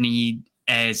much of a need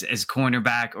as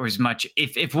cornerback, or as much.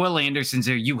 If Will Anderson's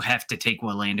there, you have to take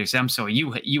Will Anderson. I'm sorry,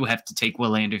 you have to take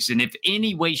Will Anderson. If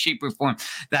any way, shape, or form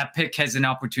that pick has an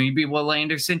opportunity to be Will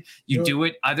Anderson, you do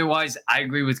it. Otherwise, I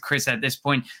agree with Chris at this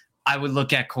point. I would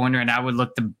look at corner, and I would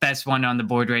look, the best one on the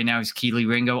board right now is Keely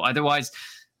Ringo. Otherwise,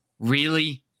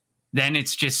 really, then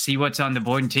it's just see what's on the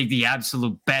board and take the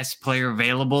absolute best player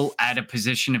available at a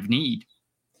position of need,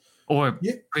 or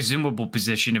presumable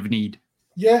position of need.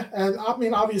 Yeah, and I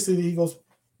mean, obviously the Eagles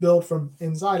build from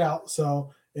inside out.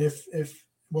 So if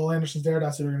Will Anderson's there,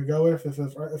 that's what they're going to go with.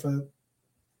 If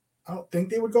I don't think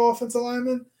they would go offensive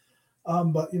lineman,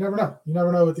 but you never know. You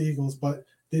never know with the Eagles. But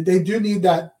they do need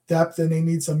that depth, and they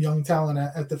need some young talent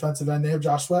at defensive end. They have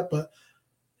Josh Sweat, but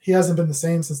he hasn't been the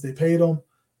same since they paid him.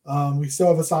 We still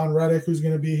have Hassan Reddick, who's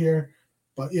going to be here,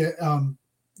 but yeah,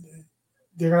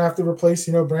 they're going to have to replace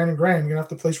Brandon Graham. You're going to have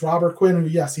to replace Robert Quinn, who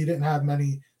yes, he didn't have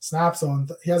many snaps on.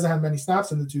 He hasn't had many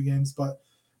snaps in the 2 games, but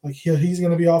like he's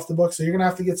going to be off the book. So you're going to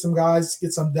have to get some guys,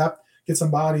 get some depth, get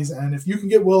some bodies. And if you can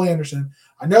get Will Anderson,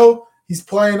 I know he's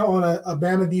playing on a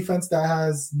Bama defense that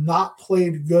has not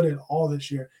played good at all this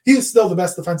year. He is still the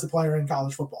best defensive player in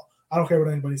college football. I don't care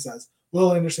what anybody says.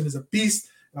 Will Anderson is a beast,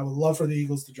 and I would love for the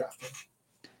Eagles to draft him.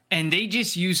 And they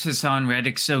just use Hassan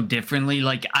Reddick so differently.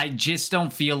 Like, I just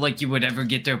don't feel like you would ever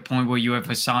get to a point where you have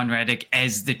Hassan Reddick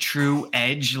as the true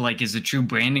edge, like as a true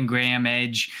Brandon Graham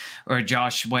edge or a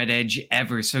Josh Sweat edge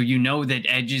ever. So you know that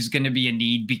edge is going to be a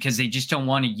need, because they just don't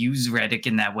want to use Reddick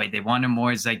in that way. They want him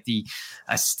more as like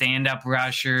a stand-up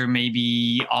rusher,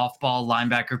 maybe off-ball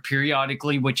linebacker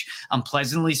periodically, which I'm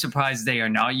pleasantly surprised they are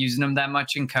not using him that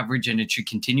much in coverage, and it should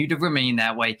continue to remain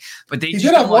that way. But they just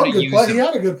don't want to use him. He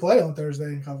had a good play on Thursday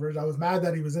in coverage. I was mad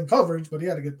that he was in coverage, but he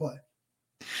had a good play.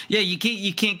 Yeah, you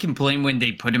can't complain when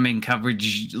they put him in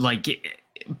coverage. Like,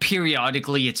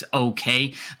 periodically it's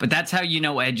okay, but that's how you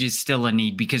know edge is still a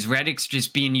need, because Reddick's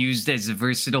just being used as a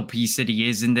versatile piece that he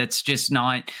is, and that's just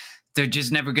not they're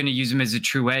just never going to use him as a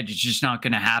true edge. It's just not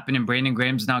going to happen. And Brandon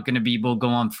Graham's not going to be able to go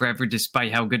on forever,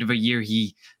 despite how good of a year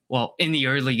in the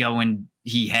early going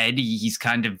he's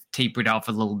kind of tapered off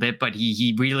a little bit, but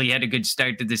he really had a good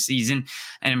start to the season.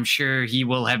 And I'm sure he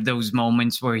will have those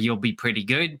moments where he'll be pretty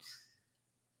good.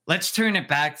 Let's turn it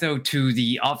back, though, to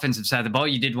the offensive side of the ball.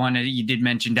 You did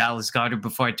mention Dallas Goedert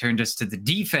before I turned us to the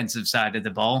defensive side of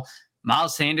the ball.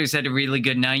 Miles Sanders had a really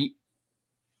good night.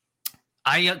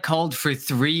 I called for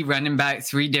three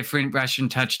different rushing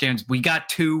touchdowns. We got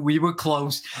 2. We were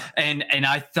close. And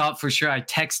I thought for sure, I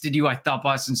texted you, I thought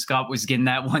Boston Scott was getting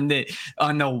that one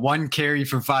on the 1 carry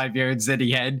for 5 yards that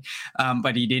he had,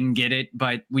 but he didn't get it.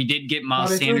 But we did get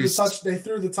Miles Sanders. They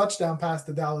threw the touchdown pass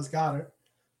to Dallas Goedert.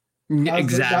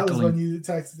 Exactly. That was when you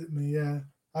texted me. Yeah,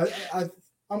 I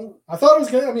thought it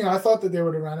was good. I mean, I thought that they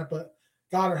would have ran it, but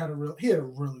Goddard had a really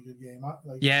good game.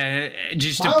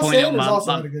 Just Miles to point Sanders out,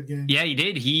 also had a good game. Yeah, he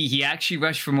did. He actually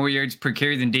rushed for more yards per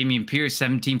carry than Dameon Pierce,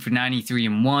 17 for 93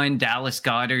 and 1. Dallas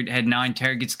Goedert had 9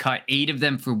 targets, caught 8 of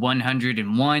them for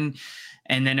 101.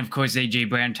 And then, of course, A.J.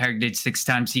 Brown targeted 6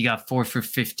 times. He got 4 for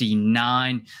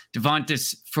 59.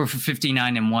 Devonta 4 for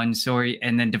 59 and 1, sorry.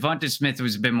 And then Devonta Smith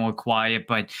was a bit more quiet.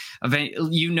 But,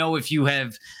 if you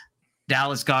have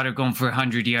Dallas Goedert going for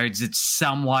 100 yards, it's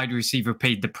some wide receiver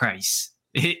paid the price.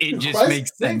 It just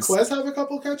makes sense. Didn't Quez have a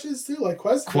couple catches, too?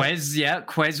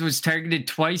 Quez was targeted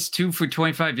twice, 2 for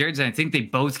 25 yards. And I think they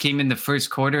both came in the first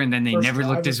quarter, and then they never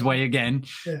looked his way again.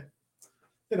 Yeah,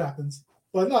 it happens.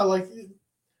 But no,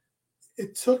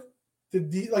 it took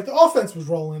the offense was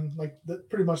rolling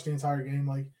pretty much the entire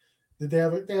game.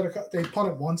 They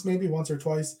punted once or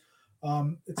twice.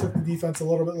 It took the defense a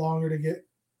little bit longer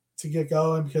to get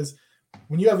going, because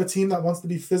when you have a team that wants to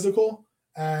be physical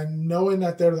and knowing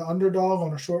that they're the underdog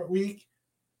on a short week,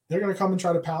 they're going to come and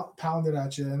try to pound it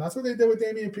at you, and that's what they did with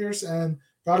Dameon Pierce. And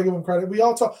got to give them credit.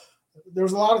 There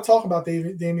was a lot of talk about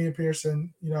Dameon Pierce,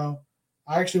 and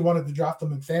I actually wanted to draft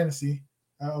him in fantasy.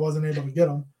 I wasn't able to get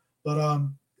him. But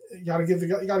you gotta give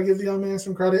the young man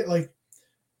some credit.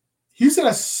 Houston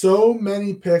has so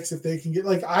many picks if they can get.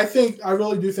 I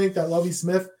really do think that Lovie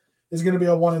Smith is going to be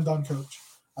a one and done coach.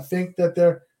 I think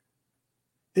that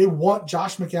they want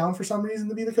Josh McCown for some reason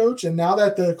to be the coach. And now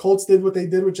that the Colts did what they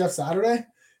did with Jeff Saturday,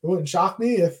 it wouldn't shock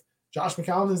me if Josh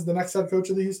McCown is the next head coach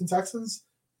of the Houston Texans,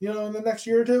 in the next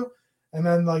year or two. And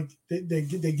then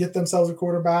they get themselves a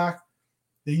quarterback.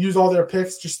 They use all their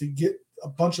picks just to get a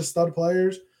bunch of stud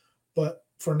players. But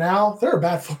for now, they're a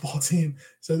bad football team.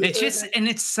 So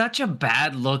it's such a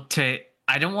bad look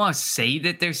I don't want to say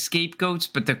that they're scapegoats,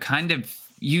 but they're kind of,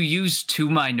 you use 2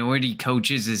 minority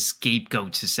coaches as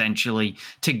scapegoats essentially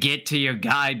to get to your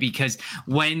guy, because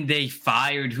when they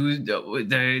fired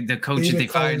the coach that they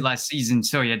fired last season,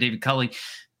 David Culley,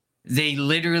 they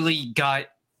literally got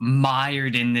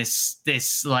mired in this they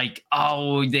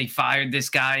fired this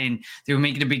guy, and they were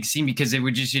making a big scene because they were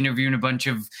just interviewing a bunch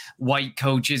of white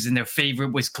coaches, and their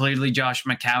favorite was clearly Josh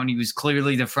McCown. He was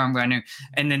clearly the front runner,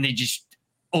 and then they just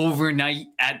overnight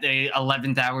at the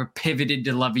 11th hour pivoted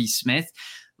to Lovie Smith.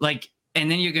 And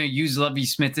then you're going to use Lovie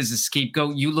Smith as a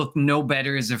scapegoat. You look no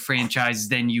better as a franchise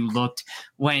than you looked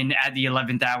when at the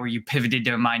 11th hour you pivoted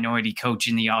to a minority coach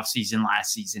in the offseason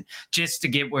last season, just to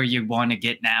get where you want to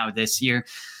get now this year.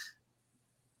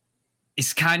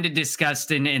 It's kind of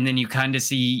disgusting. And then you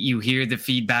hear the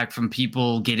feedback from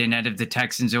people getting out of the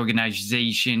Texans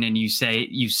organization, and you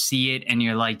see it and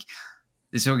you're like,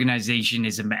 this organization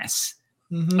is a mess.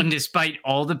 Mm-hmm. And despite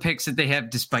all the picks that they have,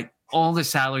 despite all the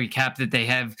salary cap that they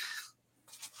have,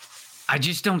 I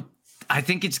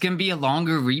think it's going to be a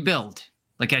longer rebuild.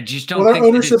 I just don't think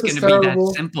that it's going to be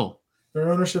that simple. Their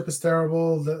ownership is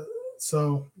terrible.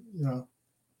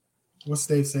 What's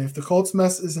Dave say? If the Colts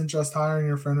mess isn't just hiring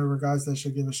your friend over guys that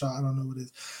should give a shot, I don't know what it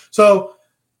is. So,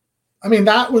 I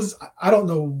don't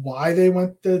know why they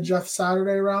went the Jeff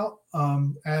Saturday route.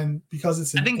 And because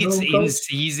it's think it's in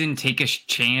season, take a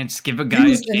chance, give a guy a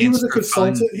chance. He was a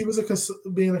consultant. He was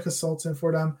being a consultant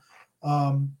for them.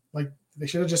 They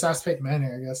should have just asked Peyton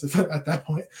Manning, I guess, at that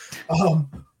point.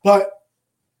 But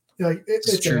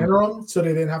it's an interim, so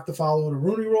they didn't have to follow the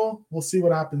Rooney Rule. We'll see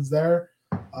what happens there.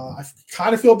 I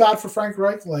kind of feel bad for Frank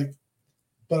Reich,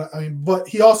 but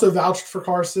he also vouched for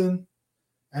Carson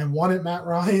and wanted Matt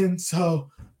Ryan.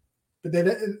 So, but they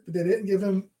didn't give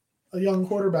him a young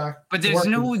quarterback. But there's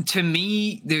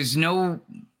no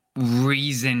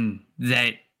reason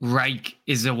that Reich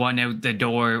is the one out the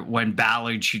door when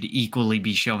Ballard should equally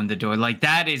be showing the door.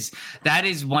 That is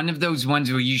one of those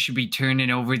ones where you should be turning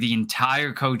over the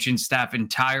entire coaching staff,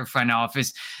 entire front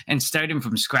office, and starting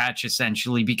from scratch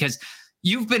essentially, because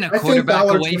You've been a think quarterback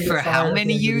Ballard's away gonna for get how fired at the many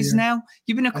end of the years year. now?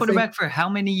 You've been a think- quarterback for how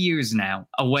many years now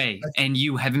away, and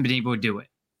you haven't been able to do it?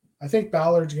 I think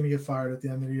Ballard's going to get fired at the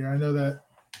end of the year. I know that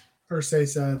Irsay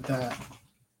said that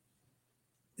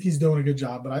he's doing a good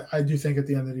job, but I do think at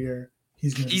the end of the year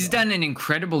he's done an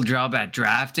incredible job at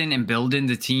drafting and building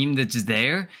the team that's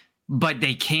there, but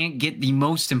they can't get the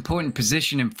most important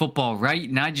position in football right.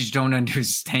 And I just don't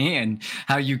understand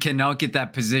how you cannot get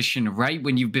that position right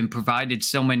when you've been provided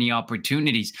so many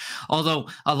opportunities. Although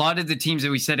a lot of the teams that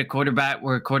we said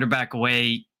were a quarterback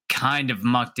away kind of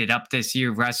mucked it up this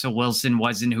year. Russell Wilson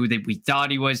wasn't who we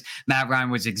thought he was. Matt Ryan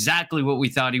was exactly what we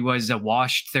thought he was, a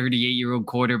washed 38-year-old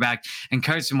quarterback. And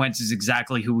Carson Wentz is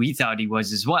exactly who we thought he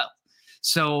was as well.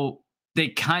 So they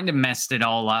kind of messed it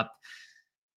all up.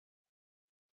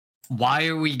 Why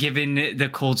are we giving the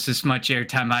Colts this much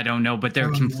airtime? I don't know, but they're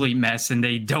a complete mess and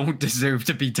they don't deserve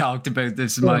to be talked about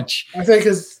this much. I think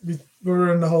because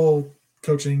we're in the whole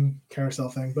coaching carousel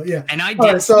thing, but yeah. And I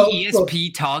did see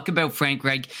ESP talk about Frank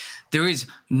Reich. There is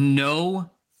no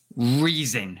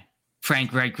reason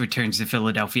Frank Reich returns to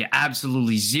Philadelphia.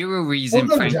 Absolutely zero reason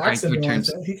Frank Reich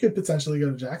returns. He could potentially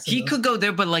go to Jackson. He could go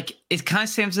there, but like it kind of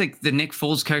sounds like the Nick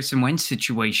Foles, Carson Wentz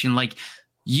situation. Like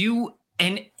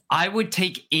I would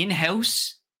take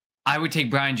in-house. I would take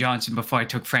Brian Johnson before I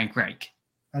took Frank Reich.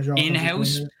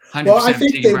 In-house, 100%. Well, I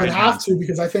think they would Brian have Johnson. to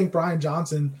because I think Brian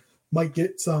Johnson might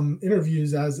get some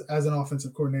interviews as an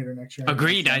offensive coordinator next year.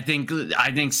 Agreed. I think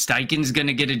Steichen's going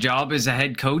to get a job as a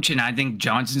head coach, and I think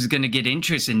Johnson's going to get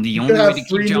interest. And the only way to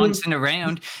keep Johnson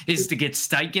around is to get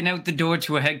Steichen out the door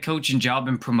to a head coaching job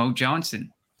and promote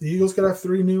Johnson. The Eagles could have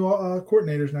 3 new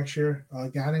coordinators next year.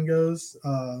 Gannon goes,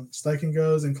 Steichen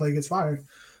goes, and Clay gets fired.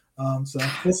 So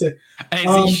we'll see.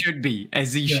 As he should be.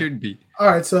 Should be. All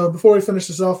right. So before we finish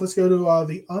this off, let's go to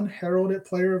the unheralded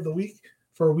player of the week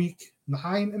for week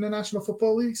 9 in the National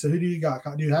Football League. So who do you got?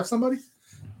 Do you have somebody?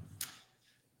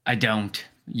 I don't.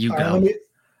 You go. Right,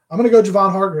 I'm going to go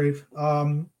Javon Hargrave.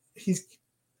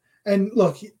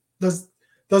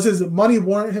 Does his money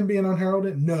warrant him being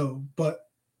unheralded? No, but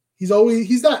he's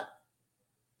that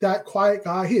quiet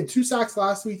guy. He had 2 sacks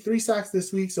last week, 3 sacks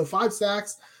this week, so 5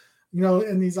 sacks.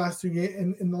 In these last 2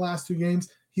 games, in the last 2 games,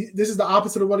 this is the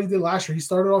opposite of what he did last year. He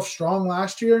started off strong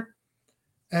last year,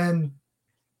 and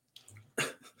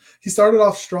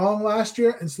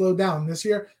slowed down. This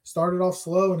year, started off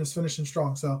slow and is finishing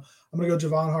strong. So I'm going to go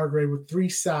Javon Hargrave with 3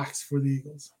 sacks for the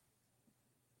Eagles.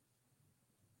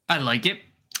 I like it.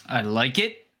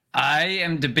 I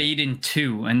am debating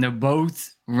 2, and they're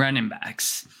both running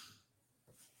backs.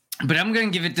 But I'm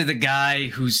going to give it to the guy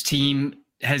whose team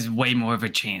has way more of a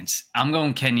chance. I'm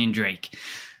going Kenyon Drake.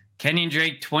 Kenyon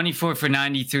Drake, 24 for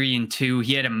 93 and 2.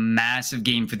 He had a massive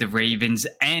game for the Ravens,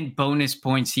 and bonus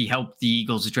points. He helped the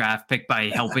Eagles draft pick by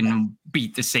helping them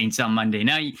beat the Saints on Monday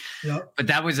night. Yep. But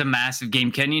that was a massive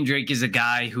game. Kenyon Drake is a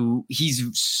guy who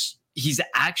he's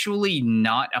actually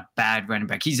not a bad running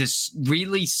back. He's a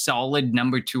really solid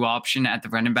number 2 option at the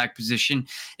running back position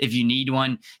if you need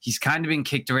one. He's kind of been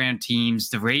kicked around teams.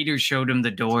 The Raiders showed him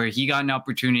the door. He got an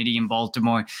opportunity in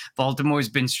Baltimore. Baltimore's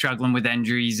been struggling with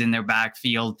injuries in their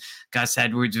backfield. Gus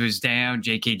Edwards was down.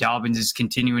 J.K. Dobbins is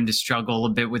continuing to struggle a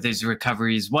bit with his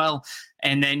recovery as well.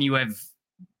 And then you have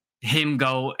him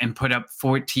go and put up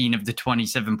 14 of the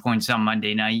 27 points on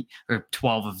Monday night, or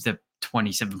 12 of the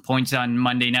 27 points on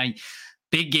Monday night.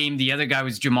 Big game. The other guy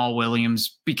was Jamal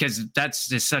Williams, because that's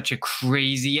just such a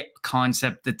crazy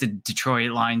concept that the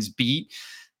Detroit Lions beat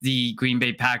the Green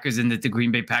Bay Packers, and that the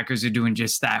Green Bay Packers are doing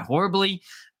just that horribly.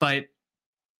 But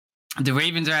the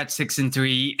Ravens are at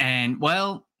 6-3, and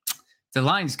the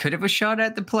Lions could have a shot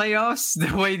at the playoffs.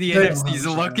 The way the NFC is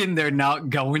looking, they're not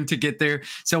going to get there.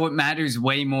 So it matters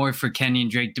way more for Kenyon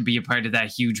Drake to be a part of that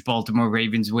huge Baltimore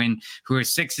Ravens win, who are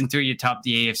 6-3 atop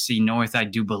the AFC North, I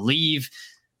do believe.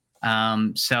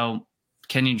 So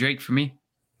Kenyon Drake for me.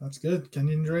 That's good.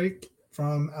 Kenyon Drake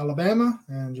from Alabama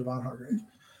and Javon Hargrave.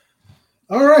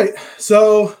 All right.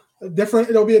 So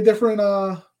it'll be a different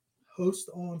host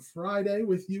on Friday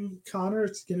with you, Connor.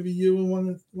 It's going to be you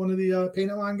and one of the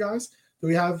Paint It Line guys.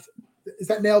 Is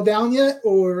that nailed down yet,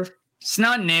 or? It's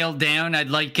not nailed down.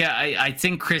 I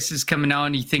think Chris is coming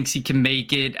on. He thinks he can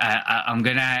make it.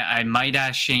 I might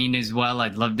ask Shane as well.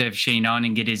 I'd love to have Shane on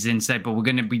and get his insight, but we're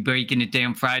going to be breaking it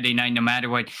down Friday night, no matter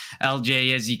what.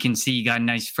 LJ, as you can see, got a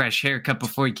nice fresh haircut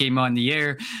before he came on the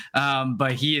air.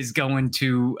 But he is going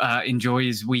to enjoy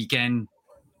his weekend,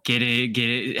 get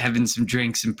it, having some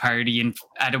drinks and partying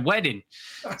at a wedding.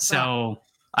 So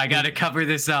I got to cover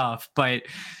this off, but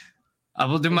I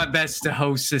will do my best to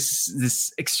host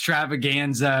this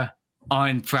extravaganza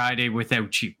on Friday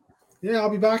without you. Yeah, I'll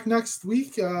be back next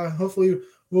week. Hopefully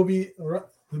will be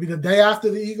the day after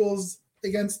the Eagles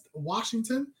against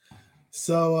Washington.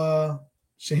 So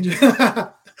change it.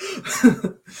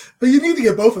 But you need to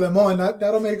get both of them on.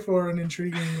 That'll make for an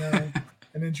intriguing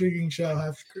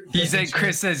show. He said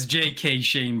Chris says JK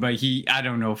Shane, but I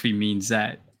don't know if he means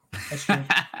that. That's true.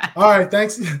 All right,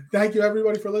 thanks. Thank you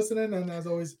everybody for listening. And as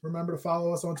always, remember to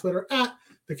follow us on Twitter at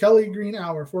the Kelly Green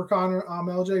Hour. For Connor, I'm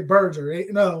LJ Berger,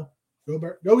 8-0.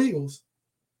 Go Eagles.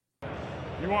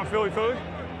 You want Philly food?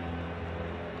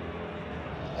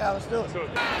 Yeah, let's do it.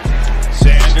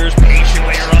 Sanders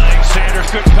patiently running. Sanders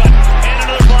good cut. And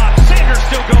another block. Sanders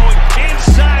still going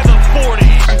inside the